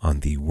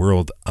on the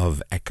World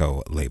of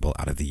Echo label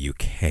out of the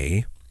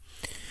UK.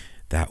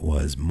 That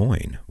was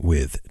Moyne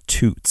with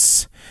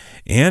Toots.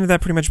 And that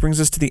pretty much brings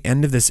us to the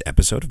end of this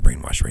episode of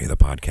Brainwash Radio, the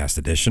podcast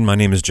edition. My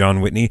name is John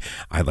Whitney.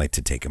 I'd like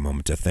to take a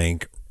moment to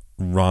thank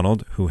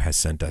Ronald, who has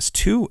sent us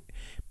 2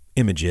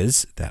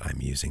 images that I'm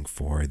using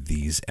for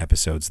these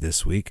episodes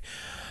this week.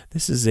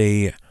 This is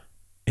a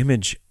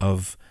image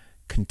of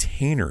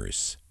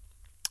containers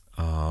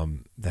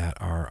that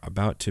are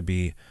about to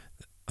be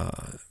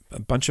a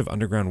bunch of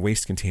underground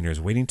waste containers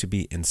waiting to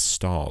be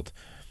installed.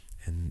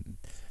 And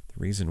the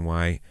reason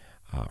why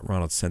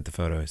Ronald sent the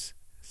photos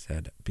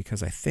said,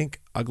 because I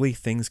think ugly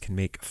things can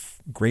make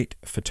great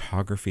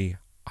photography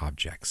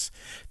objects.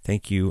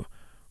 Thank you,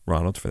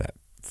 Ronald, for that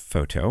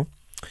photo.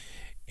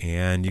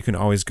 And you can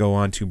always go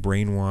on to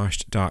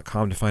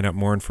brainwashed.com to find out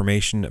more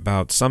information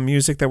about some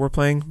music that we're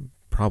playing.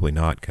 Probably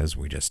not, because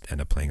we just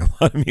end up playing a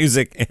lot of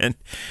music, and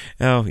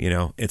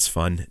it's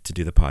fun to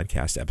do the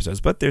podcast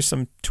episodes. But there's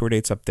some tour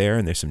dates up there,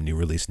 and there's some new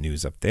release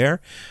news up there.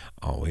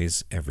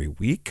 Always, every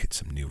week,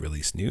 some new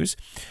release news.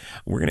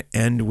 We're going to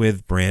end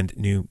with brand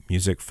new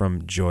music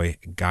from Joy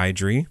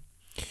Gaidry.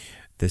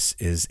 This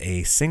is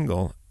a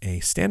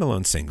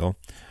standalone single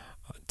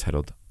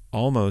titled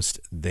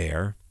Almost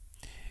There.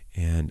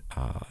 And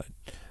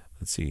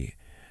let's see.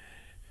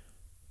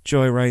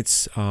 Joy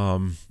writes,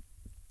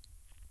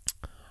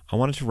 I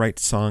wanted to write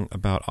a song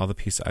about all the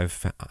peace I've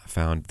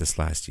found this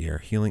last year.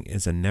 Healing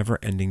is a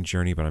never-ending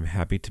journey, but I'm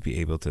happy to be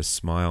able to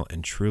smile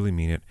and truly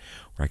mean it,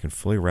 where I can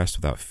fully rest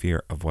without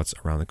fear of what's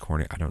around the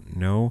corner. I don't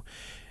know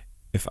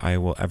if I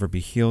will ever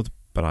be healed,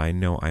 but I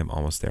know I'm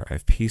almost there. I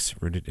have peace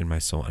rooted in my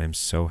soul, and I'm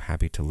so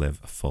happy to live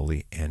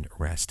fully and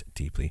rest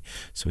deeply.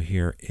 So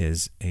here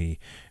is a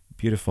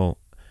beautiful,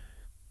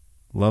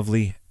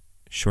 lovely,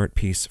 short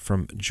piece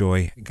from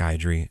Joy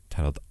Gaidry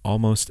titled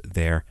Almost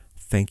There.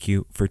 Thank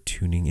you for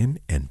tuning in,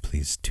 and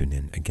please tune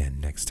in again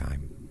next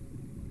time.